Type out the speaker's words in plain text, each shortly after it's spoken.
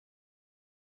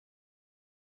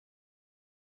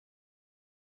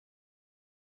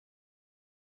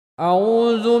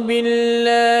أعوذ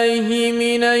بالله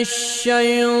من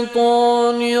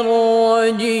الشيطان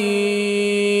الرجيم.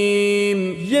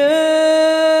 يا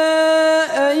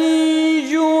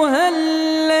أيها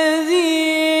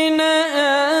الذين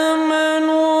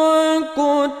آمنوا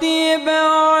كتب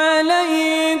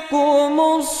عليكم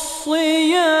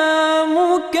الصيام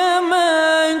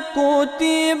كما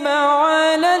كتب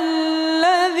على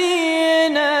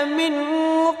الذين من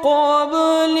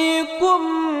قبلكم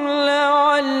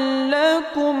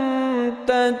لعلكم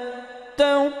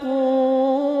تتقون.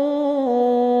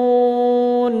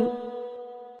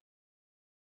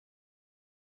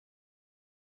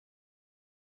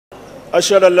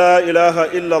 أشهد أن لا إله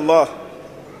إلا الله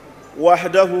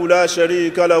وحده لا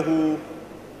شريك له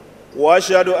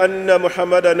وأشهد أن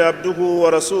محمدا عبده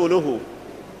ورسوله.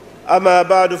 أما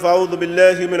بعد فأعوذ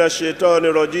بالله من الشيطان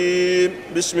الرجيم.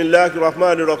 بسم الله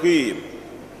الرحمن الرحيم.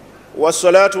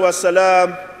 والصلاة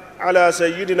والسلام على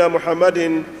سيدنا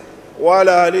محمد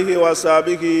وعلى آله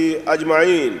وصحبه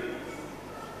أجمعين.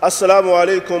 السلام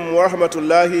عليكم ورحمة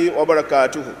الله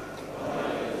وبركاته.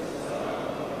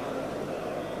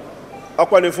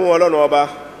 ọpẹ́ ni fún Ọlọ́run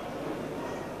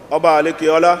ọba àlékè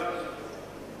ọlá,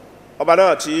 ọba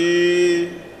náà tí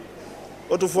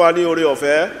ó tún fún wa ní oore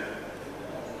ọ̀fẹ́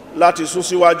láti sún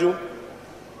síwájú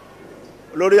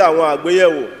lórí àwọn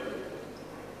àgbéyẹ̀wò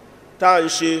tá ń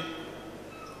ṣe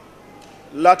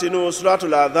látinú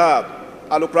Suratul Ahzab,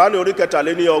 Al-Qur'an orí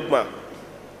 23,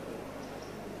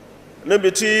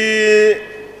 níbi tí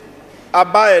a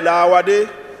bá ẹ̀là wadé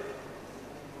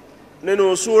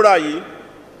nínú súra yìí.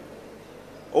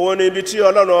 Òun ni ibi tí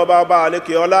Ọlọ́run ọba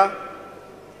àlékè ọlá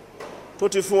tó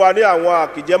ti fún wa ní àwọn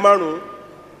àkìjẹ́ márùn-ún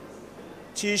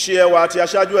tí í ṣe ẹwà àti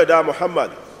aṣáájú ẹ̀dá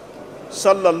Muhammad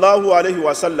sallallahu alaihi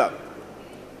wasallam.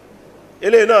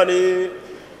 Ilé náà ni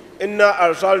inna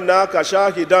arsalnaka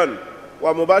shahidan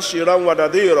wa mubashiran wa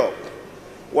nadhira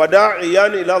wa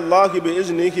da'iyan ila Allahi bi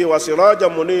iznihi wa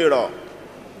sirajan munira.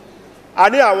 A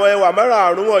ní àwọn ẹwà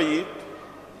márùn-ún wọ̀nyí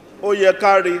ó yẹ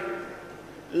kárí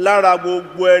lára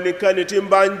gbogbo ẹnikẹ́ni tí ń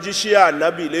bá ń jíṣẹ́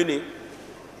ànábì léni.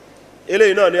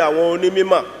 Eléyìí náà ni àwọn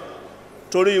onímímọ̀,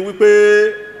 torí wípé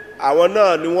àwọn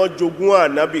náà ni wọ́n jogún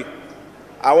ànábì,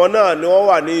 àwọn náà ni wọ́n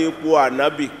wà ní ipò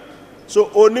ànábì. So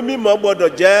onímímọ̀ gbọ́dọ̀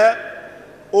jẹ́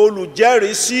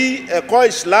olùjẹ́rìí sí ẹ̀kọ́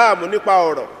Islam nípa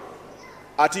ọ̀rọ̀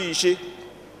àti ìṣe.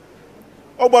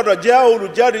 Ó gbọ́dọ̀ jẹ́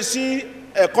olùjẹ́rìí sí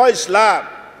ẹ̀kọ́ Islam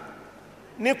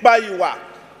nípa ìwà.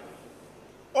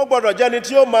 Ó gbọ́dọ̀ jẹ́ ẹni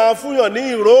tí ó máa fúnyàn ní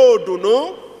ìró òdùnnú,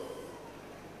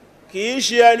 kìí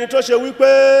ṣe ẹni tó ṣe wípé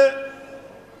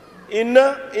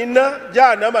iná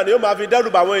Jahannama ni ó máa fi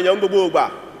dẹ́rùbà àwọn èèyàn gbogbo ìgbà.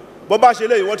 Bó bá ṣe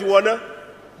léyìí wọ́n ti wọná,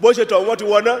 bó ṣe tọ̀ wọ́n ti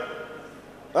wọná.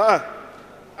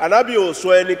 Ànábì ò sọ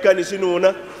ẹnikẹ́ni sínú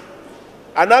iná.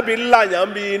 Ànábì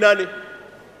ńláyàn bí iná ni.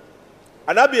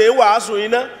 Ànábì èé wàásù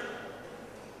iná.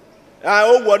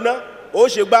 Ó wọná, ó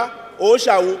ṣe gbá, ó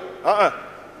ṣàwo.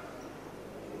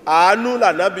 Àánú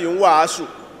lànábì ń wàásù.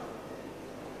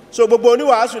 So gbogbo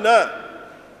oníwàásù náà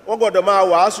wọ́n gbọ́dọ̀ máa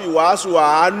wàásù ìwàásù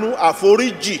àánú,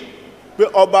 àforíjì, pé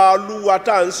ọba Olúwa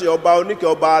tá ń ṣe ọba oníkẹ́,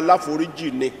 ọba aláforíjì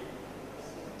ni.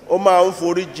 Ó máa ń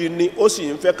foríjì ni, ó sì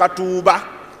ń fẹ́ ká túbá.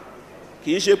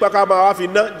 Kìí ṣe pé ká máa wá fi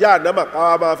ná Jahannama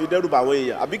ká máa fi dẹ́rùbà àwọn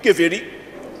èèyàn àbí kèfèrí.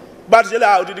 Bá ti ṣe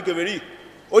láà ó ti di kèfèrí,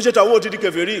 ó ṣe tàwọn ó ti di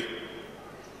kèfèrí.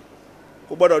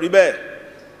 Kò gbọ́dọ̀ rí bẹ́ẹ̀.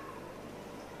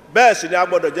 Bẹ́ẹ̀ sì ni a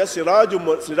gbọ́dọ̀ jẹ́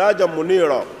sirajan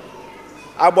munira.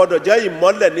 A gbọ́dọ̀ jẹ́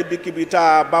ìmọ́lẹ̀ níbikíbi tá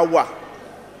a bá wà,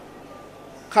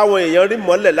 káwọn èèyàn rí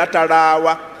mọ́lẹ̀ látara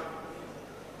wa,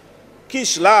 kí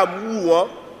Islam wù wọ́n,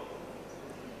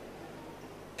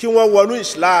 kí wọ́n wọnú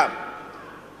Islam.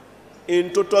 In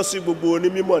tó tọ́ sí gbogbo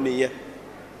onímímọ̀ nìyẹn.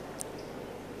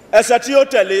 Ẹsẹ̀ tí ó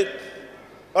tẹ̀lé,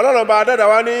 Ọlọ́run bá dẹ́dà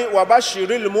wá ní wa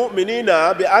bashiril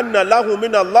mu'minina bi anna lahum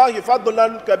minallahi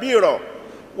fadlan kabira.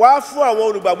 Wá fún àwọn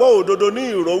olùgbàgbọ́ òdodo ní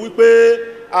ìró wípé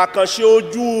àkànṣe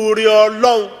ojú rí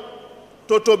Ọlọ́run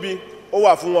tó tóbi ó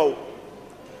wà fún wọn.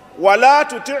 Wala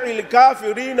tuti'il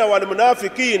kafirina wal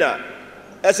munafikina.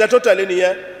 Ẹsẹ̀ tó tẹ̀lé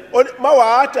nìyẹn. Má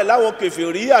wàá tẹ̀lé àwọn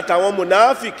kèfèrí àtàwọn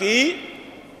munafiki.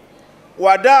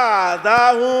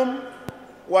 Wada'adhahum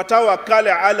wa tawakkal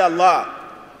 'ala Allah.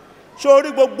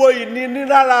 Sórí gbogbo ìní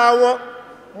lára wọn,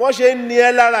 wọ́n ṣe ń ní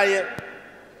ẹ lára yẹn,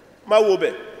 má wo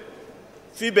bẹ̀,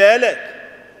 fi bẹ̀ẹ́lẹ̀.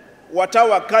 Wa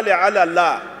tawakkal 'ala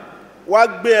Allah. Wá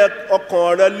gbé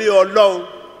ọkàn rẹ lé Ọlọ́run.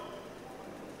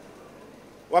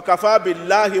 Wa kafa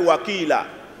billahi wakila.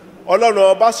 Ọlọ́run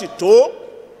ọba sì tó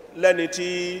lẹ́ni tí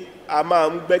a máa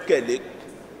ń gbẹ́kẹ̀lé.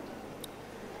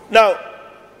 Now,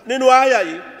 nínú àyà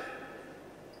yìí,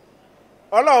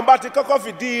 Ọlọ́run bá ti kọ́kọ́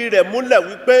fìdí rẹ̀ múlẹ̀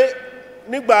wípé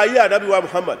nígbà ayé Ànábì wa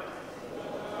Muhammad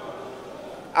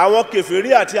àwọn kèfèrí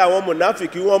àti àwọn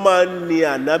mùnáfìkì wọ́n máa ń ní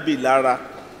ànábì lára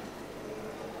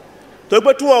tó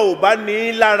pé tí wọ́n ò bá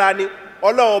ní lára ni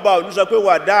Ọlọ́run ọba ò ní sọ pé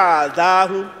wà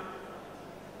dáadáahùn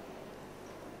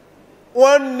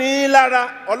wọ́n ní lára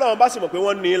Ọlọ́run bá sì mọ̀ pé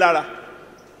wọ́n ní lára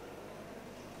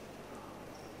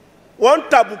wọ́n ń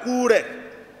tàbùkù rẹ̀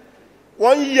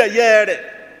wọ́n ń yẹ̀yẹ́ rẹ̀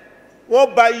wọ́n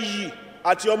bà iyì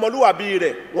àti ọmọlúwàbí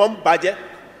rẹ̀ wọ́n ń bàjẹ́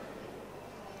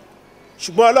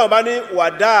ṣùgbọ́n Ọlọ́run bá ní wà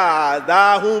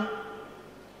dáadáahùn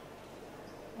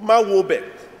má wo bẹ̀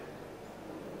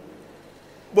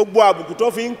gbogbo àbùkù tó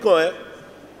fi ń kàn ẹ́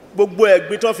gbogbo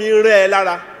ẹ̀gbin tó fi ń rẹ́ ẹ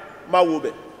lára má wo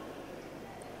bẹ̀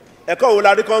ẹ̀kọ́ wo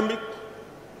la rí kọ́ ń bí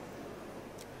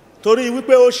torí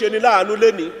wípé ó ṣe ni láàánú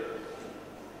léni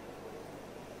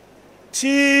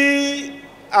tí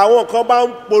àwọn kan bá ń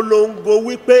polongo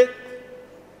wípé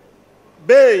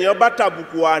béèyàn bá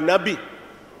tàbùkù ànábì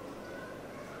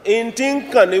in tí ń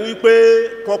kàn ní wípé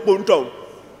kan pòǹtọ̀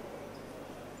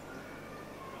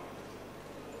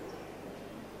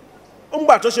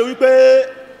ńgbà tó ṣe wípé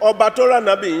ọba tó rà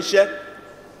nábì ń ṣẹ́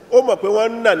ó mọ̀ pé wọ́n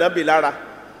ń nà nábì lára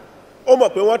ó mọ̀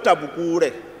pé wọ́n tàbùkù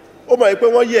rẹ̀ ó mọ̀ pé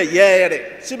wọ́n yẹ̀yẹ́ rẹ̀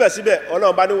síbẹ̀síbẹ̀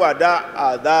Ọlọ́run bá ní wà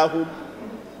dáadáahùn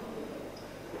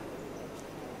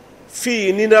fi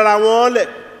ìnira wọn lẹ̀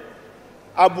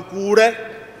àbùkù rẹ̀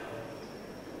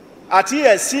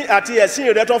àti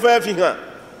ẹ̀sìn rẹ̀ tó fẹ́ fi hàn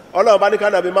Ọlọ́run bá ní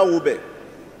kánàbí má wo bẹ̀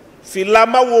fìlà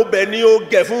má wo bẹ̀ ni ó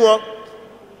gẹ̀ fún wọn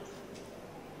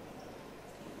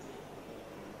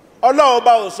Ọlọ́run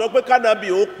bá ò sọ pé kánàbí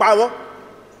ó pa wọ́n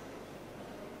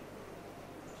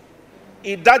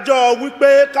ìdájọ́ wípé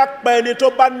ká pa ẹni tó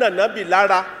bá nà nábì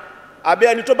lára àbí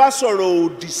ẹni tó bá sọ̀rọ̀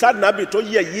òdì sànábì tó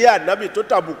yẹ̀yẹ́ ànábì tó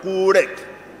tàbùkù rẹ̀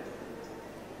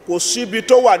kò síbi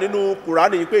tó wà nínú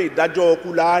Kùránì pé ìdájọ́ ọkú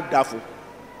láàdá fún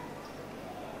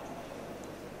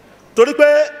torí pé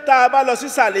tá a bá lọ sí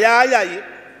sàlẹ̀ àyà yìí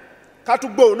ká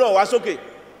tún gbóhùn náà wá sókè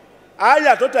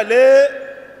àyà tó tẹ̀lé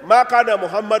mákàdà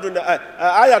Muhammadu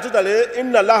àyà tó tẹ̀lé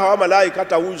inna Allaha wa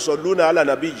malaikatahu yusalluna ala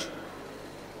nabiyyi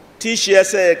tí í ṣe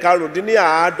ẹsẹ̀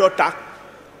karùndínláàádọ́ta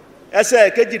ẹsẹ̀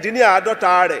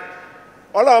kejìdínláàádọ́ta rẹ̀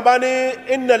Ọlọ́run bá ní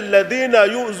innal ladhina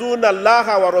yu'zuna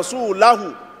Allaha wa rasulahu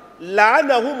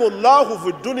la'anahumullahu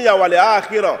fid dunya wal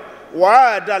akhirah wa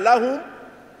a'adda lahum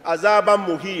azaban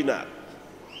muhina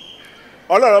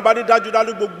Ọlọ́run bá ní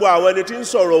dájúdájú gbogbo àwọn ẹni tí ń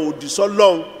sọ̀rọ̀ òdì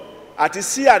sọ́lọ́run àti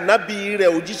sí ànábì rẹ̀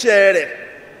òjíṣẹ́ rẹ̀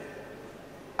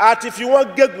àti fi wọ́n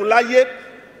gégùn láyé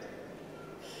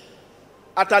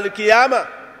àtàlìkìyàmà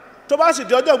tó bá sì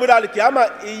di ọjọ́ ìgbéra àlìkìyàmà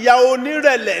ìyà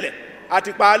onírẹ̀lẹ̀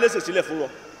àti pa alẹ́sẹ̀ sílẹ̀ fún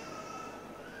wọn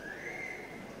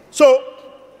so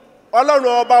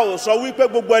Ọlọ́run ọba ò sọ wípé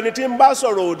gbogbo ẹni tí ń bá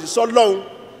sọ̀rọ̀ òdì sọ́lọ́run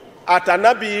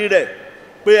àtànábì rẹ̀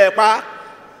pé ẹ pa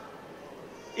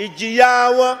ìjìyà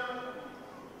wọn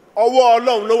ọwọ́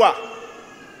Ọlọ́run ló wà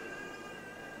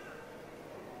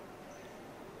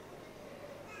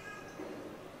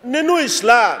nínú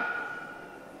Islam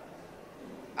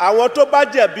àwọn tó bá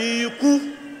jẹ̀bi ikú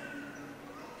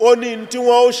ó ní tí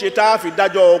wọ́n ó ṣe tá a fi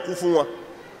dájọ́ ọkú fún wọn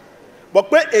bọ̀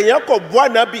pé èèyàn kò bú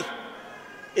ànábì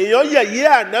èèyàn yẹ̀yẹ́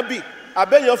ànábì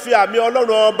àbẹ́yàn fi àmì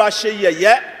Ọlọ́run ọba ṣe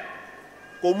yẹ̀yẹ́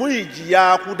kò mú ìjìyà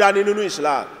kú dání nínú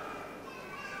Islam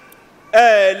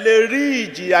ẹ lè rí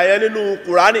ìjìyà yẹn nínú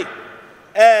Kùránì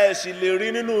ẹ sì lè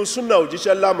rí nínú súnà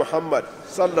òjíṣẹ́ ńlá Muhammad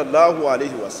sallallahu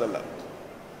alayhi wa sallam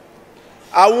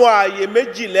àwọn ààyè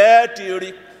méjì lẹ́ẹ̀tì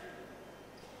rí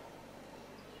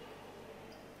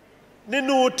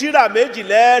nínú tírà méjì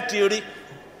lẹ́ẹ̀tì rí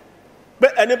pé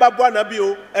ẹni bá bú ànábì o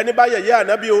ẹni bá yẹ̀yẹ́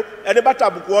ànábì o ẹni bá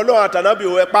tàbùkù Ọlọ́run àtànábì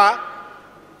o ẹ pa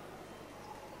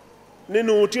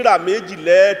nínú tírà méjì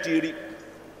lẹ́ẹ̀tì rí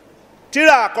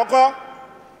tírà àkọ́kọ́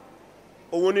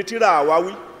òun ni tírà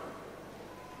àwáwí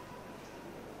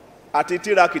àti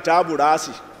tírà kìtàbù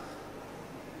ráàsì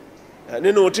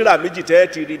nínú tírà méjì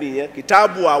tẹ́ẹ̀tì rí nìyẹn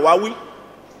kìtàbù àwáwí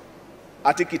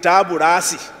àti kìtàbù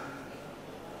ráàsì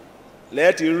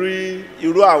lẹ́ẹ̀tì rí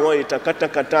irú àwọn ìtàn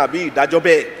kàtàkàtà àbí ìdájọ́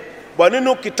bẹ́ẹ̀ bọ̀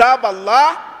nínú kìtàbù Allah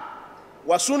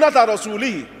wa sunnata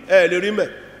rasulihi ẹ̀ lè rí mẹ́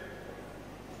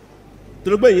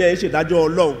torí pé ìyẹn ṣe ìdájọ́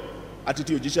Ọlọ́run àti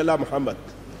ti òjíṣẹ́ lá Muhammad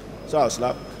sallallahu alaihi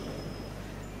wasallam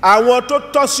àwọn tó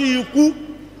tọ́ sí ikú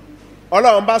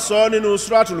Ọlọ́run bá sọ nínú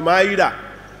Suratul Maida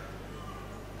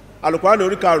Al-Qur'an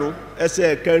orí 5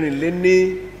 ẹsẹ̀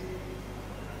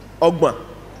 24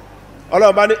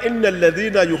 Ọlọ́run bá ní innal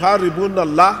ladhina yuharibuna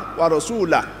Allah wa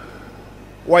rasulahu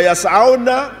wa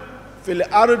yas'auna fil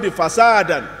ardi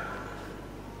fasadan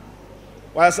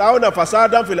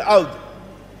fil ardi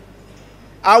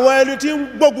àwọn ẹni tí ń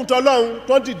gbógun tọ́lọ́run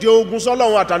tó ti di ogun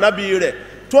sọ́lọ́run àtànábì rẹ̀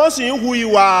tó sì ń hu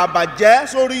ìwà àbàjẹ́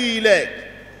sórí ilẹ̀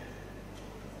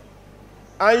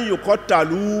an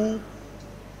yuqtalu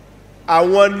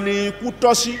àwọn ni ikú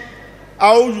tọ́ sí a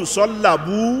ó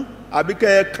yusallabu àbí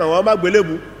kẹ́ kàn wọ́n má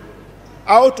gbélébù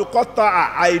a ó tuqatta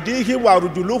aydihim wa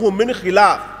arjuluhum min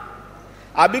khilaf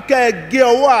àbí kẹ́ gé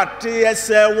ọwọ́ àti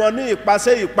ẹsẹ̀ wọn ní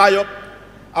ìpasẹ̀ ìpayọ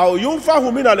aw yunfahu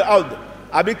minal ard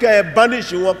àbí kẹ́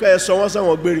banish wọn kẹ́ sọ wọ́n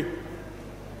sẹ́wọ̀n gbére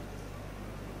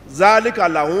zalika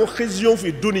lahum khizyun fi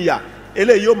dunya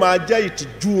eléyìí yóò máa jẹ́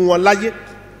ìtìjú wọn láyé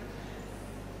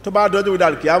tó bá dọ́jọ́ gbẹ̀dẹ̀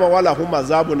alkiyama wà lahum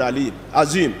azabun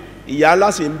azim ìyà ńlá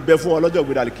sì ń bẹ fún ọlọ́jọ́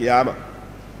gbẹ̀dẹ̀ alkiyama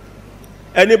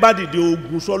ẹni bá dìde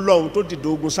ogun sọ́lọ́run tó dìde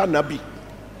ogun sànàbì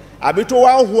àbí tó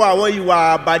wá ń hu àwọn ìwà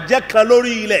àbàjẹ́ kan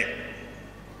lórí ilẹ̀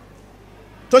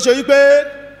tó ṣe wípé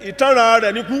ìtanràn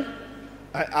rẹ̀ níkú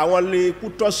àwọn lè kú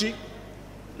tọ́ sí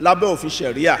lábẹ́ òfin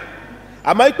ṣẹ̀ríà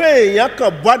àmọ́ pé èèyàn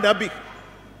kan bú ànábì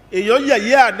èèyàn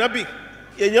yẹ̀yẹ́ ànábì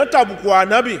èèyàn tàbùkù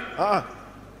ànábì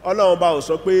ọlọ́run bá ò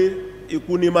sọ pé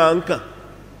ikú ni máa ń kàn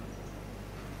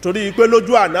torí pé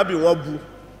lójú ànábì wọ́n bu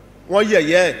wọ́n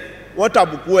yẹ̀yẹ́ ẹ̀ wọ́n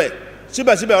tàbùkù ẹ̀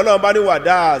síbẹ̀síbẹ̀ ọlọ́run bá ní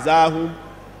wàdá àzáhùn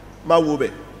má wo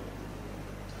bẹ̀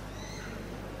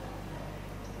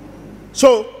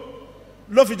so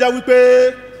ló fi já wípé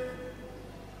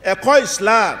ẹ̀kọ́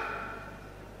Islam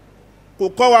kò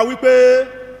kọ́ wa wípé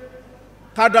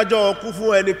kádájọ́ kú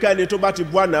fún ẹnikẹ́ni tó bá ti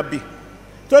bú ànábì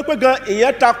tó pé gan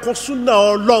ìyẹn takò súnà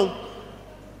ọlọ́run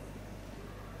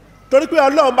torí pé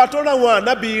ọlọ́run bá tó ráwọn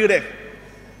ànábì rẹ̀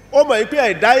ó mọ̀ wípé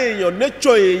ẹ̀dá èèyàn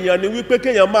nature èèyàn ni wípé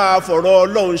kéèyàn máa fọ̀rọ̀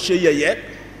ọlọ́run ṣe yẹ̀yẹ́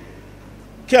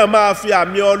kéèyàn máa fi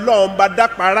àmì ọlọ́run bá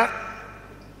dápárá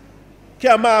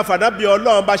kéèyàn máa fànábì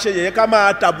ọlọ́run bá ṣe yẹ̀yẹ́ ká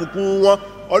máa tàbùkù wọn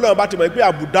ọlọ́run bá ti mọ̀ wípé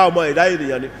àbùdá ọmọ ẹ̀dá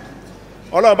èèyàn ni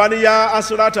ọlọ́run bá ní yá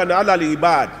asratan alal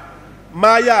ibad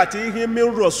ma ya'tihim min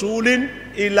rasulin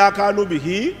illa kanu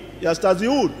bihi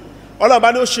yastahzi'un ọlọ́run bá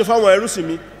ní ó ṣe fáwọn ẹrú sí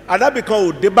mi ànábì kan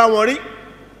ò dé bá wọn rí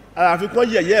àfi kán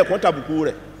yẹ̀yẹ́ ẹ̀kọ́ tàbùkù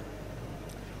rẹ̀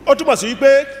ó túmọ̀ sí wípé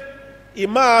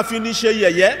ìmá afiniṣe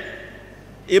yẹ̀yẹ́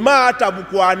ìmá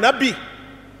tàbùkù ànábì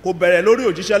kò bẹ̀rẹ̀ lórí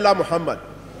òjíṣẹ́ ńlá Muhammad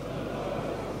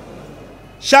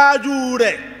ṣáájú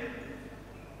rẹ̀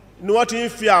ni wọ́n ti ń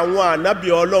fi àwọn ànábì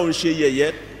ọlọ́run ṣe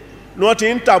yẹ̀yẹ́ ni wọ́n ti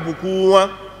ń tàbùkù wọn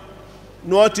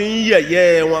ni wọ́n ti ń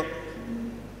yẹ̀yẹ́ wọn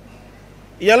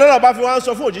ìyẹn lọ́nà bá fi wá ń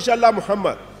sọ fún òjíṣẹ́ ńlá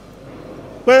Muhammad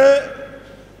pé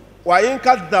wa in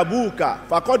kadhabuka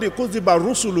faqad kuziba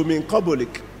rusulu min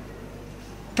qablik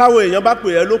táwọn èèyàn bá pè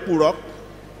ẹ́ lópùrọ́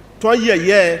tó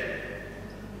yẹ̀yẹ́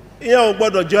ìyẹn ò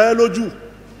gbọ́dọ̀ jẹ́ ẹ́ lójú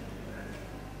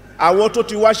àwọn tó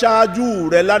ti wá ṣáájú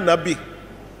rẹ̀ lánàbì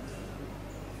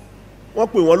wọ́n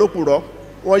pè wọ́n lópùrọ́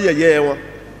wọ́n yẹ̀yẹ́ wọn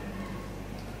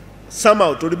sámà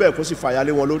ò torí bẹ́ẹ̀ kó sì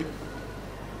fàyálé wọn lórí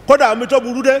kódà omi tó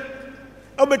burú dé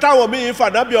omi táwọn míì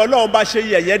fànábì ọlọ́run bá ṣe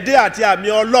yẹ̀yẹ́ dé àti àmì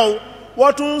ọlọ́run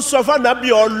wọ́n tún ń sọ fànábì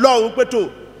ọlọ́run pé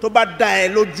tó bá dá ẹ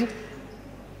lójú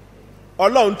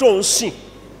ọlọ́run tó ń sìn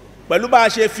pẹ̀lú bá a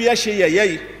ṣe fi ẹ́ ṣe yẹ̀yẹ́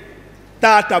yìí tá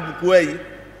a tàbùkù ẹ yìí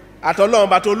àtọ́lọ́run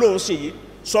bá tó lóun sìn yìí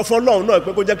sọ fún ọlọ́run náà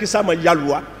pé kó jẹ́ kí sámà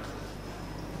yálùwá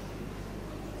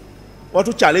wọ́n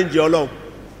tún challenge ọlọ́run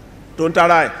tó ń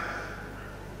tara ẹ̀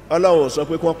ọlọ́run ò sọ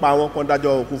pé kí wọ́n pa wọn kán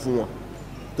dájọ́ òkú fún wọn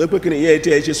tó pé kí ni ìyẹn tí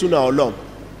ẹ ṣe súnà ọlọ́run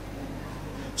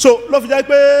so ló fi jẹ́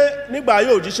pé nígbà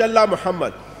yóò jíṣẹ́ ńlá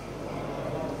Muhammad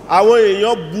àwọn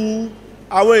èèyàn bu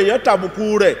àwọn èèyàn tàbùkù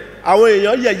rẹ̀ àwọn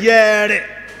èèyàn yẹ̀yẹ́ rẹ̀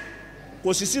kò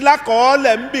sì sí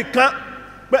lákọọ́lẹ̀ ń bì kán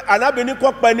pé ànábì ní kó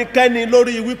pẹnikẹ́ni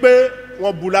lórí wípé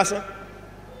wọ́n bu lásán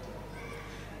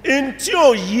in tí ò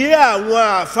yé àwọn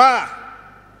àfáà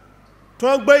tó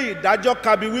ń gbé ìdájọ́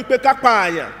kabi wípé kápá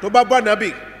àyàn tó bá bọ́ ànábì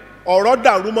ọ̀rọ̀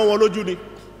dàrú mọ́ wọn lójú ni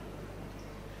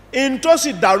in tó sì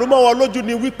dàrú mọ́ wọn lójú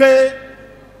ni wípé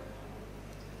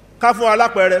ká fún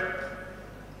alápẹẹrẹ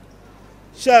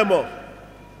ṣẹ́mọ̀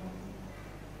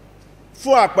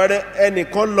fún àpẹẹrẹ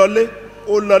ẹnìkan lọlé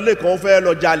ó lọlé kan fẹ́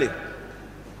lọ jalè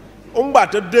ó ń gbà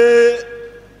tó dé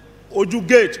ojú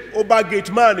gate ó bá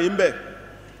gate man ń bẹ̀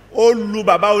ó lu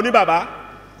bàbá oníbàbá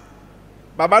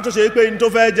bàbá tó ṣe pé ní tó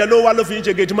fẹ́ jẹ ló wá ló fi ń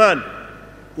ṣe gate man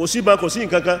kò sí ìbọn kò sí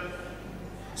nǹkankan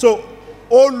so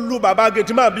ó lu bàbá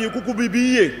gate man bí kúkú bí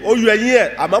yíyè ó yọ ẹ̀yìn ẹ̀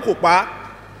àmọ́ kò pa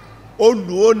ó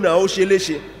lù ó nà ó ṣe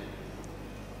léṣe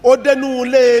ó dẹnu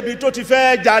ilé ibi tó ti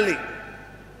fẹ́ jalè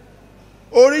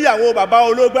oríyàwó bàbá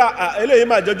olóògbà eléyìí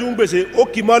máa jọjú ń gbèsè ó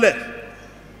kì mọ́lẹ̀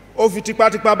ó fi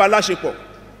tipátipá bá láṣepọ̀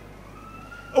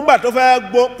ńgbà tó fẹ́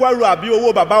gbọ́ kwẹ́rù àbí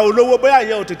owó bàbá olówó bóyá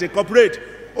ìyẹn ò tètè corporate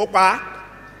ó pa á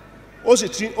ó sì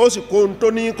kó ohun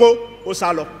tó ní kó ó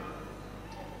sá lọ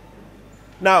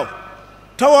now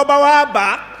tọ́wọ́ bá wá bá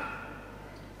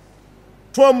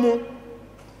tó mú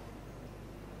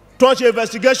tó ṣe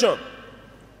investigation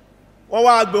wọ́n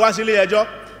wá gbé wá sílé ẹjọ́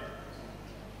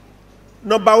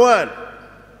number one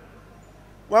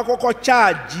wọ́n kọ́kọ́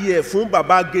cháàjì ẹ̀ fún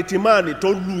bàbá gẹ̀tìmáàni tó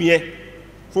lù yẹn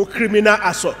fún criminal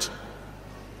assault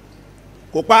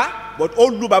kò pa but ó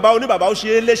lu bàbá oníbàbá ó ṣe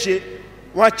é léṣe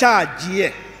wọ́n charge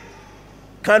ẹ̀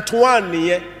count 1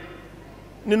 nìyẹn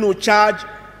nínú charge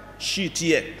sheet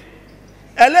ẹ̀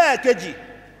ẹlẹ́ẹ̀kejì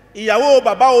ìyàwó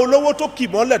bàbá olówó tó kì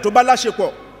mọ́lẹ̀ tó bá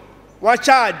láṣepọ̀ wọ́n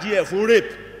charge ẹ̀ fún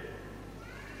rape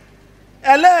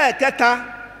ẹlẹ́ẹ̀kẹta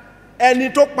ẹni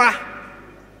tó pa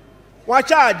wọ́n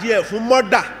charge ẹ̀ fún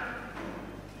murder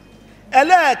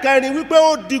ẹlẹ́ẹ̀kẹrin wípé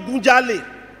ó digunjalè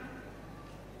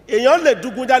èèyàn lè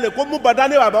digunjalè kó mú bàdá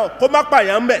ní bàbá kó má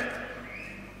pààyàn mẹ́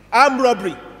armed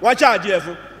robbery wọ́n charge ẹ̀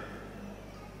fún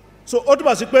so ó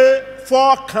túmọ̀ sí pé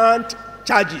 4 count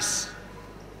charges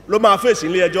ló máa fèsì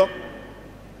ilé ẹjọ́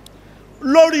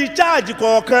lórí charge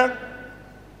kọ̀ọ̀kan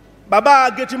bàbá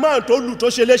gẹtìmán tó lù tó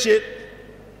ṣe léṣe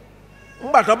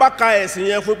ńgbàtọ́ bá ka ẹ̀sìn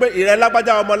yẹn fún pé ìrẹ́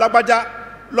lágbájá ọmọ lágbájá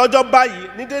lọ́jọ́ báyìí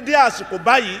ní dédé àsìkò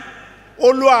báyìí ó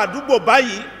lọ àdúgbò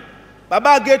báyìí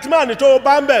bàbá gẹtìmán tó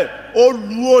bá ń bẹ̀ ó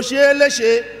lù ó ṣe é léṣe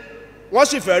wọ́n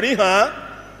sì fẹ́ rí hàn án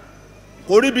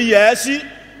kò rí bí yẹ̀ ẹ́ sí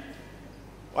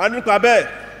wọ́n nípa bẹ́ẹ̀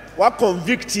wọ́n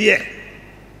convict yẹ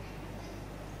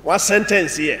wọ́n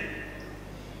sentence yẹ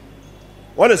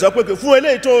wọ́n lè sọ pé fún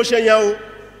eléyìí tó ṣe yẹn o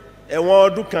ẹ̀wọ̀n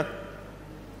ọdún kan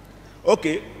ok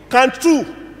count 2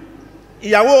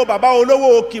 ìyàwó bàbá olówó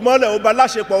kìmọ́lẹ̀ ó bá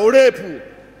láṣepọ̀ ó rẹ́ẹ̀pù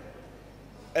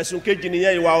ẹ̀sùn kejì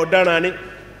nìyẹn ìwà ọ̀daràn ni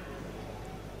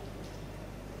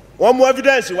wọ́n mú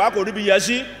evidence wá kò rí bí yẹ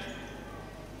sí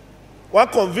wọ́n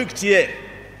convict yẹ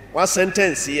wọ́n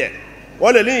sentence yẹ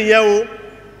wọ́n lè ní ìyẹn o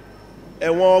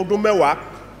ẹ̀wọ̀n ọdún 10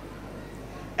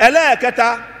 ẹlẹ́ẹ̀kẹta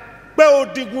pé ó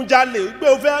digun jalè pé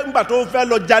ó fẹ́ ńgbà tó fẹ́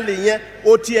lọ jalè yẹn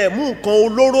ó tiẹ̀ mú nǹkan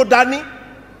olóró dání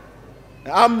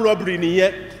armed robbery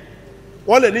nìyẹn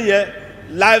wọ́n lè níyẹn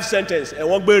life sentence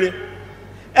ẹ̀wọ̀n gbére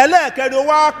ẹlẹ́ẹ̀kẹrin ó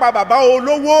wá pa bàbá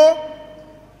olówó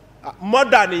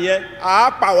murder nìyẹn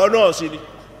àápàwọ̀ náà sí ni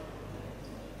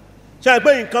ṣe pé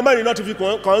nǹkan mẹ́rin náà ti fi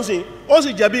kàn sí ó sì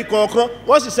jẹ̀bi kọ̀ọ̀kan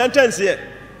wọ́n sì sentence ẹ̀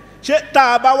ṣé tá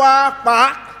a bá wá pa á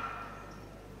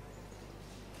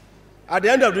at the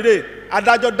end of the day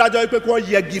adájọ́ dájọ́ pé kí wọ́n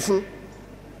yẹgi fún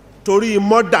torí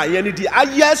murder yẹn ni the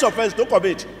highest offence tó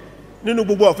commit nínú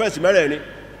gbogbo offence mẹ́rẹ̀ẹ̀rin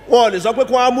wọ́n lè sọ pé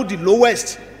kí wọ́n á mú the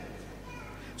lowest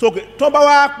so tó bá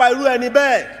wá pa irú ẹni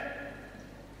bẹ́ẹ̀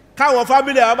káwọn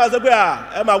family àwọn bá sọ pé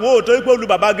ẹ mà wò ó torí pé olú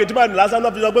bàbá gẹtìmánì lásán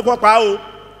náà fi sọ pé kọ́ pa á o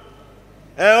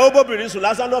ó bóbìnrin sùn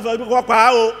lásán náà fi sọ pé kọ́ pa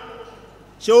á o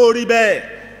ṣé ó rí bẹ́ẹ̀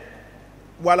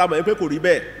wà lámọ̀ yẹn pé kò rí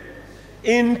bẹ́ẹ̀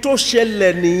in tó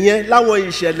ṣẹlẹ̀ nìyẹn láwọn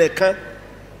ìṣẹ̀lẹ̀ kan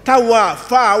táwọn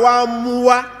àfáà wá mú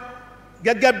wá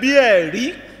gẹ́gẹ́ bí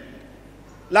ẹ̀rí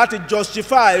láti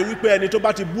justify wípé ẹni tó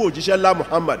bá ti bú òjíṣẹ́ ńlá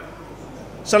Muhammad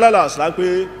sallallahu alaihi wasallam pé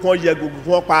wọ́n yẹ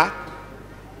gbogbo wọn pa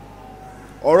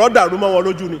ọ̀rọ̀ dàrú mọ́ wọn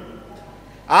lójú ni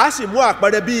a sì mú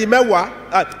àpẹẹrẹ bíi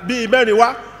mẹ́rin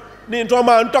wá ní tó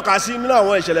máa ń tọ́ka sí nínú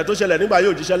àwọn ìṣẹ̀lẹ̀ tó ṣẹlẹ̀ nígbà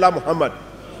yóò òjíṣẹ́ ńlá Muhammad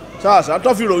sallallahu alaihi wasallam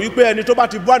tó fi rò wípé ẹni tó bá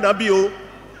ti bú ànábì o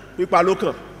pípa ló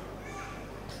kàn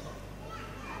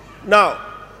now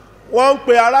wọ́n ń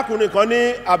pe arákùnrin kan ní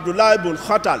Abdullahi ibn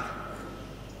Khatal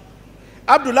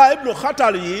Abdullahi ibn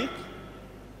Khatal yìí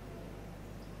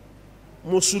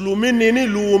mùsùlùmí ni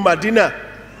nílùú Madina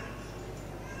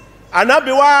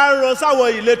ànábì wá rán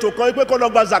sáwọn ìletò kan pé kó lọ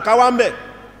gba zaka wá ń bẹ̀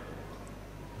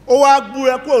ó wá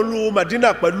gbúrẹ́ kó ìlú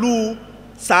Madina pẹ̀lú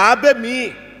sàábẹ́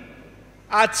míì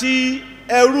àti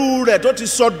ẹrú rẹ̀ tó ti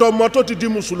sọdọmọ tó ti di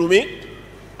mùsùlùmí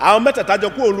àwọn mẹ́tẹ̀ẹ̀ta jọ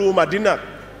kó ìlú Madina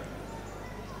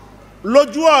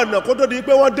lójú ọ̀nà kó tó di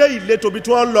pé wọ́n dé ìletò bí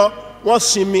tí wọ́n lọ wọ́n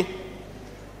sinmi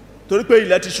torí pé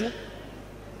ilẹ̀ ti ṣú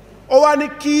ó wá ní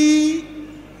kí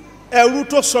ẹrú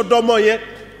tó sọdọmọ yẹn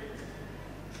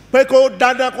pé kó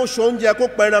dáná kó so oúnjẹ kó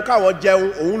pẹran káwọn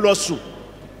jẹun òun lọ sùn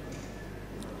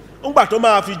ńgbà tó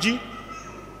máa fi jí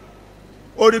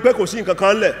ó rí pé kò sí nǹkan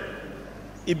kan lẹ̀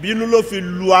ìbínú ló fi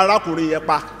lu arákùnrin yẹn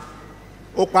pa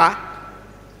ó pa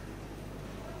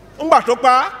ńgbà tó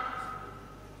pa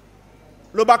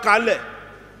ló bá kalẹ̀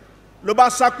ló bá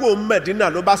sákò Mẹ́dínà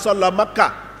ló bá sọ lọ Mákà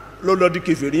ló lọ di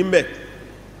kèfèrí ńbẹ̀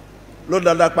ló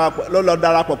lọ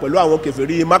darapọ̀ pẹ̀lú àwọn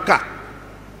kèfèrí Mákà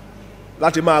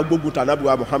láti máa gbógun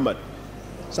tànábìwá Muhammad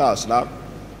sallallahu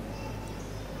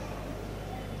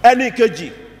ẹni kejì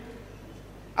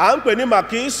à ń pè ní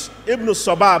Makis ibn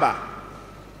Sobaba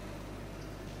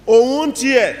òun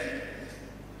tiẹ̀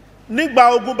nígbà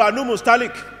ogun Banu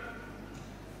Mustalik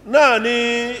náà ni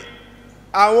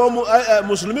àwọn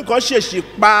mùsùlùmí kan ṣèṣì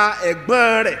pa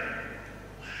ẹ̀gbọ́n rẹ̀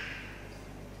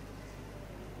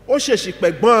ó ṣèṣì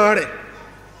pẹ̀gbọ́n rẹ̀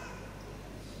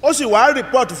ó sì wá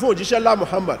rìpọ́ọ̀tù fún òjíṣẹ́ ńlá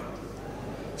Muhammad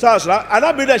sáàsá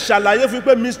arábìnrin ṣàlàyé fún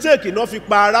pé mistake náà fi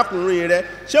pa arákùnrin rẹ̀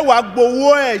ṣé wàá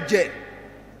gbowó ẹ̀jẹ̀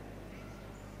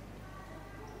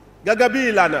gẹ́gẹ́ bí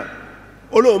ìlànà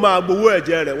olóhùn máa gbowó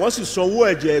ẹ̀jẹ̀ rẹ̀ wọ́n sì san owó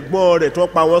ẹ̀jẹ̀ ẹ̀gbọ́n rẹ̀ tó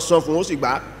pa wọ́n san fún ó sì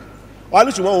gbà wọ́n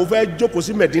ní ṣùgbọ́n òun fẹ́ jókòó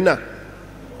sí Medina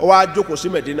ó wá jókòó sí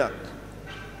Medina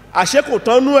àṣé kò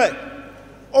tánú ẹ̀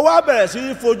ó wá bẹ̀rẹ̀ sí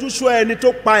fojú sọ ẹni tó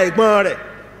pa ẹ̀gbọ́n rẹ̀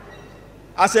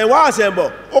àṣẹ̀wá àṣẹ̀bọ̀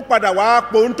ó padà wá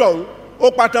pòǹtọ̀hún ó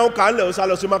pátá ó kà ń lẹ̀ ó sá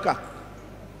lọ sí Maka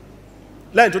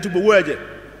lẹ́yìn tó ti gbowó ẹ̀jẹ̀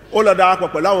ó lọ darapọ̀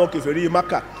pẹ̀lú àwọn kèfèrí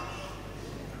Maka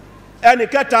ẹni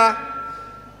kẹta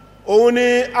òun ni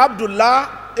Abdullah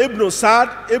ibn Saad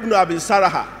ibn Abi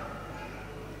Saraha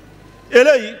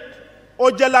eléyìí ó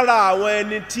jẹ́ lára àwọn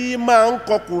ẹni tí máa ń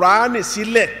kọ Kùránì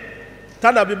sílẹ̀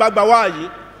tánàbí bá gba wáyé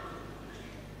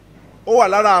ó wà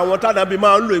lára àwọn tánàbí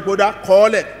máa ń lo ìgbódá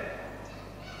kọ́ọ́lẹ̀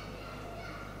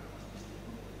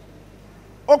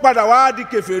ó padà wá di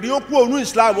kèfèrí ó kú òun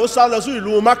Islam ó sá lọ sí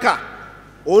ìlú Maka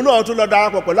òun náà tún lọ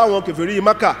darapọ̀ pẹ̀lú àwọn kèfèrí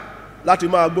Maka láti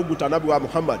máa gbógun tànábì wa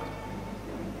Muhammad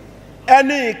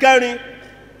ẹni ìkẹrin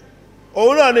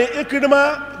òun náà ni Ikrima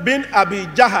bin Abi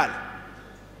Jahal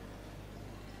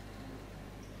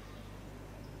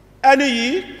ẹni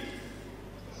yìí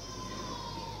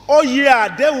ó yẹ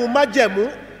àdéhùn májẹ̀mú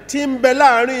tí ń bẹ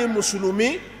láàrin mùsùlùmí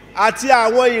àti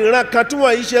àwọn ìran kan tí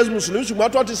wọ́n yìí ṣe mùsùlùmí ṣùgbọ́n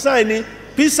tó ti sáìn ní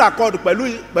peace accord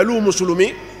pẹ̀lú mùsùlùmí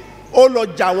ó lọ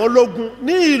jà wọ́n lógun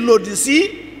ní ìlòdì sí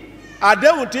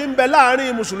àdéhùn tí ń bẹ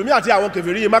láàrin mùsùlùmí àti àwọn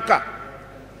kèfèrí Mákà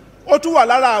ó tún wà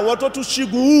lára àwọn tó tún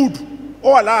ṣígun Uhud ó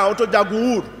wà lára àwọn tó jagun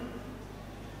Uhud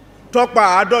tó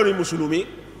pa 70 mùsùlùmí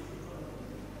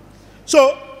so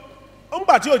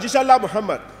ńgbà tí òjíṣẹ́ ńlá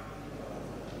Muhammad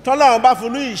tọ́lá wọn bá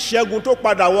fún ní ìṣẹ́gun tó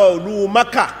padà wọ ìlú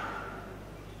Mákà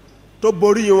tó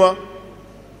borí wọn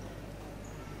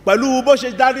pẹ̀lú bó ṣe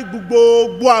dárí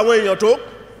gbogbo àwọn èèyàn tó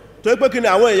pé kí ni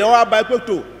àwọn èèyàn wá bá pé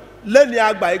tó lẹ́ni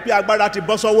àgbà pé agbára ti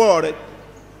bọ́ sọ́wọ́ rẹ̀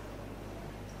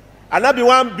Ànábì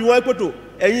wá ń bi wọ́n pé tó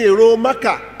ẹ̀yin èrò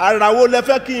Mákà àràwọ̀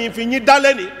lẹ́fẹ́ kí n fi yín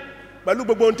dálẹ́ni pẹ̀lú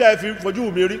gbogbo ohun tẹ́ ẹ fi fojú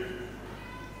mi rí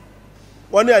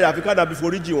wọ́n ní àyàfi ká Ànábì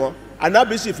foríjì wọn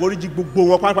Ànábì sì foríjì gbogbo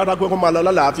wọn pátápátá pé kó máa lọ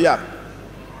lálàáfíà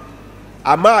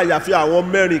àmọ́ àyàfi àwọn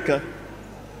mẹ́rin kan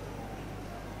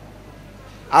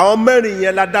àwọn mẹ́rin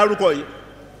yẹn la dárúkọ yìí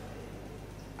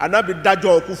Ànábì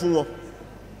dájọ́ ọkú fún wọn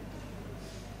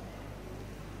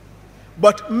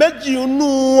but méjì nínú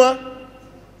wọn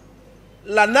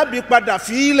l'Ànábì padà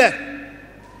fílẹ̀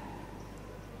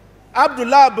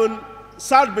Abdullah bin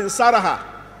Saad bin Saraha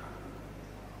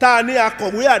táà ní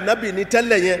akọ̀wé Ànábì ní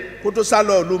tẹ́lẹ̀ yẹn kó tó sá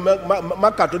lọ ìlú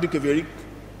Mákà tó di kèfèrí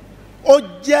ó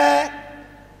jẹ́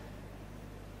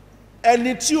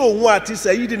ẹni tí òun àti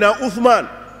Sayyidina Uthman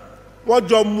wọ́n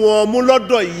jọ mú ọmú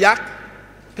lọ́dọ̀ ìyá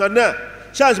kan náà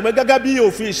ṣáàṣì mẹ́ gẹ́gẹ́ bí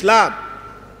òfin Islam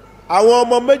àwọn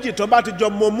ọmọ méjì tó bá ti jọ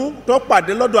mú ọmú tó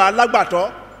pàdé lọ́dọ̀ alágbàtọ́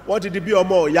wọ́n ti di bí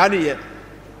ọmọ ìyá nìyẹn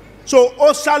so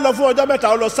ó sá lọ fún ọjọ́ mẹ́ta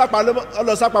ó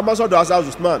lọ sápamọ́ sọ́dọ̀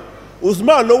Hazrat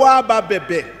Uthman ló wá bá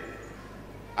bẹ̀bẹ̀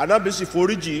Ànábì sì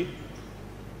foríjì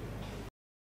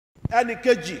ẹni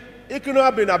kejì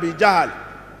Ikrima bin Abi Jahal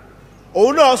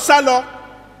òun náà sá lọ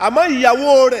àmọ́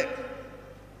ìyàwó rẹ̀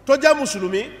tó jẹ́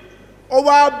mùsùlùmí ó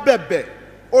wá bẹ̀bẹ̀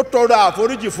ó tọrọ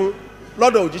àforíjì fún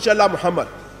lọ́dọ̀ òjíṣẹ́ ńlá Muhammad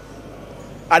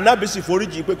Ànábì sì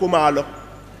foríjì pé kó máa lọ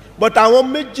but àwọn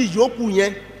méjì yòókù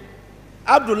yẹn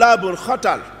Abdullah ibn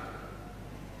Khatal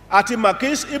àti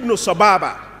Makis ibn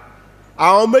Sababa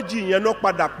àwọn méjì yẹn ló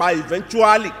padà pa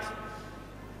eventually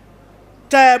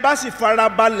tẹ́ ẹ bá sì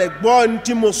farabalẹ̀ gbọ́ ní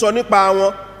tí mo sọ nípa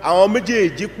wọn àwọn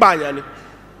méjèèjì pààyàn ni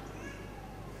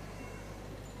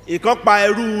ìkan pa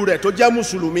ẹrú rẹ̀ tó jẹ́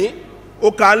mùsùlùmí ó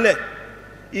kálẹ̀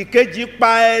ìkejì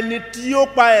pa ẹni tí ó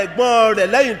pa ẹ̀gbọ́n rẹ̀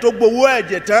lẹ́yìn tó gbowó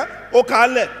ẹ̀jẹ̀ tán ó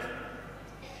kálẹ̀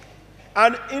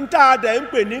and intaadẹ̀ ń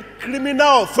pè ní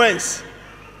criminal offence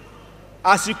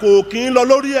àsìkò kì í lọ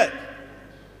lórí ẹ̀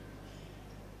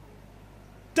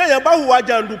téèyàn bá hùwà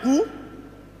jàǹdùkú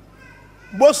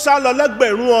bó sá lọ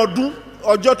lẹ́gbẹ̀rún ọdún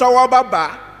ọjọ́ tọ́wọ́ bá bá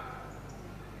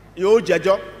yóò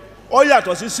jẹjọ́ ó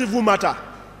yàtọ̀ sí civil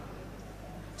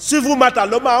matter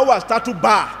ló máa wà statute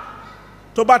bar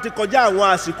tó bá ti kọjá àwọn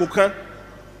àsìkò kan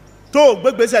tó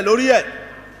gbégbésẹ̀ lórí ẹ̀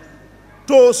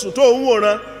tó sùn tó ń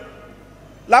wòran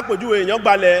lápòjúwe èèyàn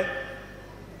gbalẹ̀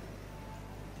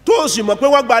tó sì mọ̀ pé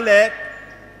wọ́n gbalẹ̀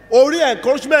orí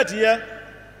encouragement yẹn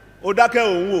ó dákẹ́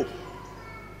òun wò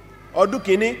ọdún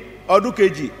kìíní ọdún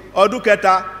kejì ọdún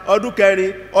kẹta ọdún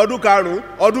kẹrin ọdún karùn-ún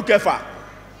ọdún kẹfà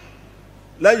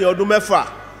lẹ́yìn ọdún mẹ́fà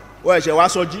wọ́n ẹ̀ṣẹ̀ wá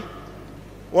sọjí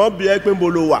wọ́n bí ẹ pé ń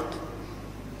bolo wà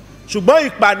ṣùgbọ́n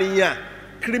ìpànìyàn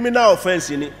criminal offence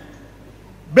ni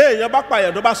bẹ́ẹ̀ èèyàn bá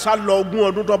pààyàn tó bá sá lọ 20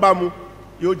 ọdún tó bá mú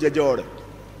yóò jẹjọ́ rẹ̀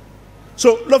so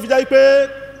ló fi jẹ́ pé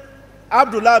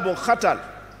Abdullah ibn Khatal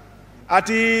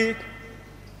àti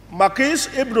Makis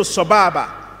ibn Sababa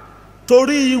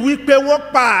torí wípé wọ́n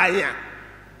pààyàn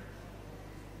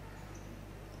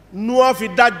nu wọ́n fi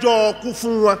dájọ́ kú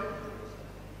fún wọn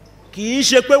kì í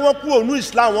ṣe pé wọ́n kú ònú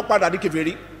Islam wọ́n padà di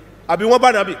kèfèrí àbí wọ́n bá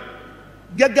nàbì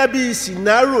gẹ́gẹ́ bí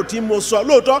sinaro tí mo sọ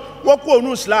lóòótọ́ wọ́n kú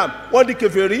ònú Islam wọ́n di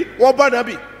kèfèrí wọ́n bá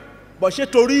nàbì bọ̀ ṣé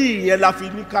torí ìyẹn la fi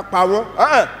ní ká pa wọ́n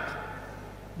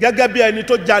gẹ́gẹ́ bí ẹni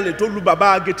tó jalè tó lu bàbá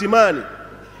Gẹ̀tìmánì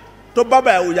tó bá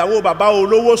ìyàwó bàbá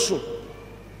olówó sùn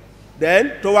then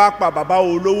tó wá pa bàbá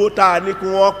olówó tá a ní kí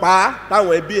wọ́n pa á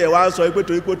táwọn ẹbí ẹ̀ wá ń sọ pé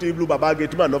torí pé ó ti lu bàbá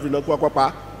Gẹ̀tìmánì náà fi náà kí wọ́n pa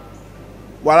á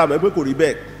wàrà mọ̀ pé kò rí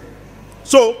bẹ́ẹ̀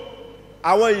so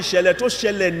àwọn ìṣẹ̀lẹ̀ tó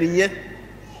ṣẹlẹ̀ nìyẹn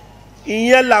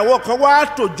ìyẹn làwọn kan wá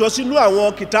tòjọ sínú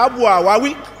àwọn kìtàbù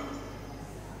àwáwí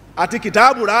àti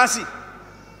kìtàbù ráàsì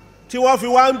tí wọ́n fi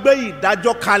wá ń gbé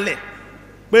ìdájọ́ kalẹ̀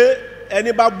pé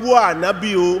ẹni bá bú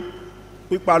ànábì o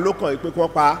pípa ló kàn pé kí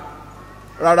wọ́n pa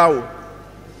rárá o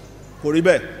kò rí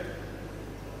bẹ́ẹ̀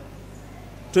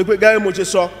tó pé gẹ́gẹ́ mo ṣe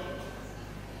sọ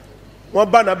wọ́n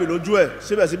bá ànábì lójú ẹ̀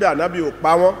síbẹ̀síbẹ̀ ànábì ò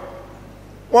pa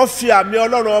wọ́n fi àmì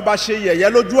ọlọ́run ọba ṣe yẹ̀yẹ́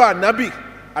lójú ànábì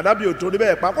ò torí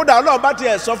bẹ́ẹ̀ pa kódà ọlọ́run bá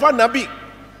tiẹ̀ sọ fún ànábì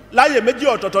láyè méjì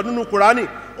ọ̀tọ̀ọ̀tọ̀ nínú Kùránì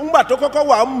ńgbà tó kọ́kọ́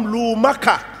wà ń lu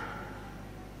Mákà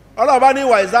ọlọ́run bá ní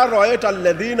wa iza ra'ayta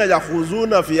alladhina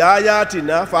yakhuzuna fi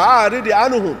ayatina fa'arid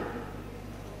anhum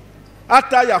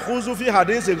hatta yakhuzu fi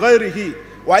hadithin ghayrihi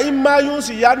wa imma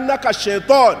yunsiyannaka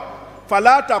shaytan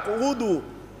fala taqudu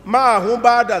ma'ahum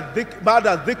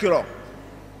ba'da dhikra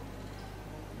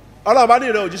ọlọ́run bá ní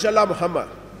ìrẹ́ òjíṣẹ́ lá Muhammad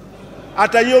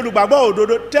àtẹ̀yìn olùgbàgbọ́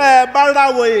òdodo tẹ́ ẹ bá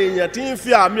ráwọn èèyàn tí ń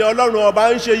fi àmì ọlọ́run ọba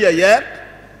ń ṣe yẹ̀yẹ́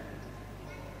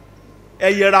ẹ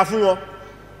yẹra fún wọn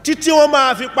títí wọ́n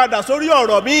máa fi padà sórí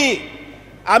ọ̀rọ̀ míì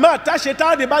àmọ́ àtàṣe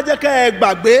táàdì bá jẹ́ kẹ́ ẹ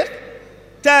gbàgbé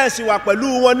tẹ́ ẹ sì wà pẹ̀lú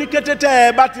wọn ní kété tẹ́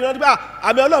ẹ bá ti rántí pé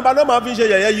àmì ọlọ́run bá náà máa fi ń ṣe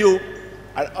yẹ̀yẹ́ yìí o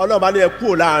ọlọ́run bá ní ẹ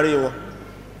kúrò láàrin wọn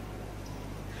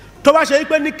tó bá ṣe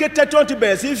pé ní kété tí wọ́n ti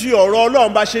bẹ̀rẹ̀ sí fi ọ̀rọ̀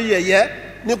ọlọ́run bá ṣe yẹ̀yẹ́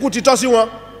ní kú ti tọ́ sí wọn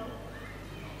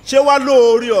ṣé wá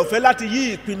lóore ọ̀fẹ́ láti yí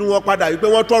ìpinnu wọn padà wípé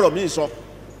wọ́n tọ̀rọ̀ míì sọ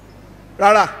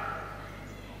rárá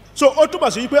so ó túbọ̀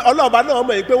sí wípé ọlọ́ọ̀bá náà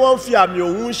mọ̀ wípé wọ́n ń fi àmì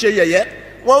òun ṣe yẹ̀yẹ́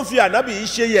wọ́n ń fi ànábì yìí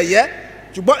ṣe yẹ̀yẹ́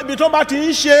ṣùgbọ́n ibi tó bá ti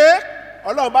ń ṣe é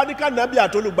ọlọ́ọ̀bá ní kánábì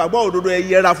àtolùgbàgbọ́ òdodo ẹ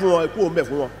yẹra fún wọn ẹkú òun bẹ̀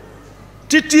fún wọn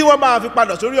títí wọ́n máa fi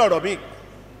padà sórí ọ̀rọ̀ míì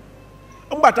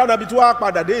ńgbà tánábì tí wọ́n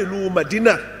padà dé ìlú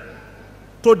Mẹ̀dínà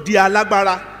tó di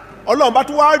alágbára ọlọ́ọ̀bá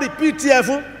tó wá rìpíìtì ẹ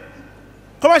fún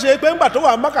kọ́ bá ṣe pé ńgbà tó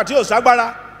wà Mákà tí ò ságbára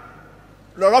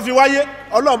lọ̀rọ̀ fi wáyé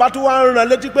ọlọ́run bá tún wá ń ran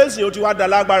létí pé ìsìn ó ti wá da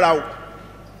lágbára o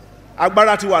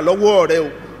agbára ti wà lọ́wọ́ rẹ o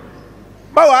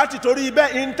báwo á ti torí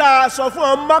bẹ́ẹ̀ ń tá a sọ fún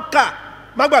ọ Mákà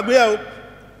má gbàgbé ẹ o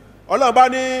ọlọ́run bá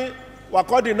ní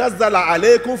wàkọ́dì nazala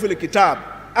aleikum fil kitab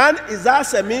an iza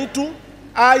sami'tu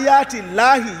ayati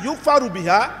lahi yukfaru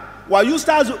biha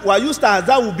wa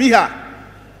yustahza'u biha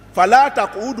fala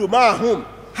taqudu ma'ahum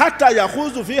hatta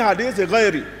yakhuzu fi hadithi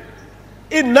ghairi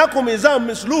innakum izam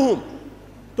misluhum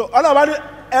tó ọlọ́wọ́ ní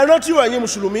ẹran tí ó ẹ̀yin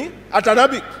mùsùlùmí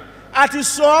àtànábì àti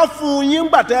sọ fún yín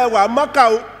gbà tẹ́ wà Mákà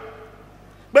o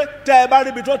pé tẹ́ ẹ bá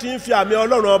ríbi tó ti ń fi àmì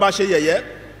ọlọ́run ọba ṣe yẹ̀yẹ́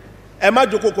ẹ má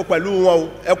jókòó pẹ̀lú wọn o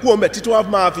ẹ kú omi títí wọ́n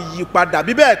máa fi yí padà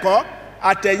bí bẹ́ẹ̀ kọ́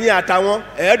àtẹ̀yìn àtàwọn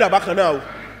ẹ̀ẹ́dà bákan náà o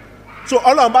so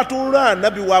ọlọ́run bá tún rán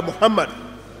ànábì wa Muhammad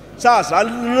sáàsà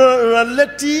rán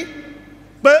létí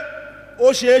pé ó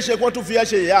ṣeé ṣe kó tún fi ẹ́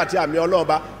ṣe yẹ̀yẹ́ àti àmì ọlọ́run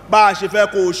bá a ṣe fẹ́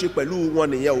kó o ṣe pẹ̀lú wọn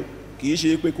nìyẹn o kì í ṣe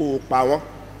pé kó o pa wọn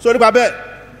so nípa bẹ́ẹ̀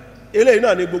eléyìí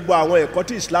náà ni gbogbo àwọn ẹ̀kọ́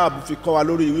tí Islam fi kọ́ wa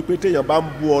lórí wípé téèyàn bá ń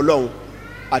bú Ọlọ́run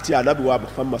àti ànábì wa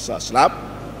Muhammad sallam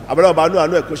abẹ́rẹ́ ọba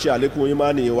àánú ẹ̀kọ́ ṣe àlékún yín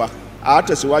máa nìyẹn wa a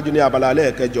tẹ̀síwájú ní abala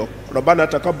ẹlẹ́ẹ̀kẹjọ Rabbana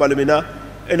taqabbal minna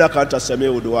innaka anta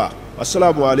sami'ud du'a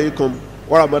wassalamu alaikum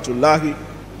wa rahmatullahi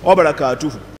wa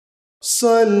barakatuhu.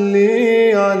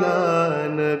 Salli ala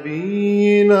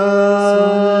nabiyyina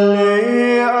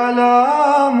salli ala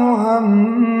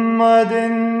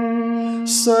Muhammadin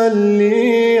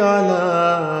salli ala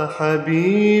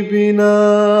habibina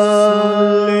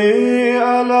salli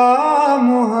ala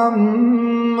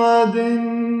Muhammadin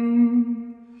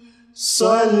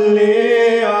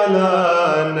salli ala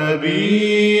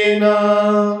nabiyyina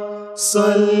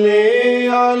salli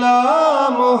ala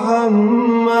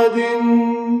Muhammadin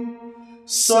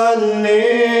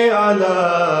salli ala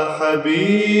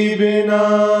habibina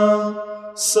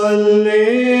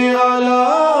salli ala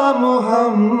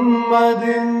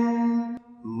Muhammadin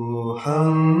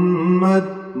Muhammad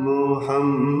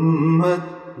Muhammad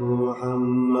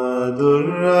Muhammadur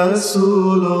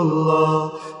Rasulullah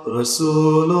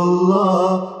Rasulullah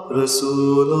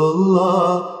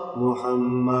Rasulullah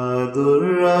Muhammadur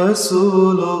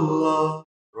Rasulullah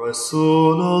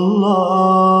Rasulullah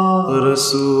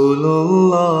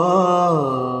Rasulullah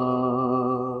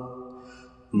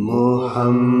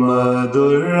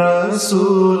Muhammadur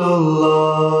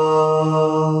Rasulullah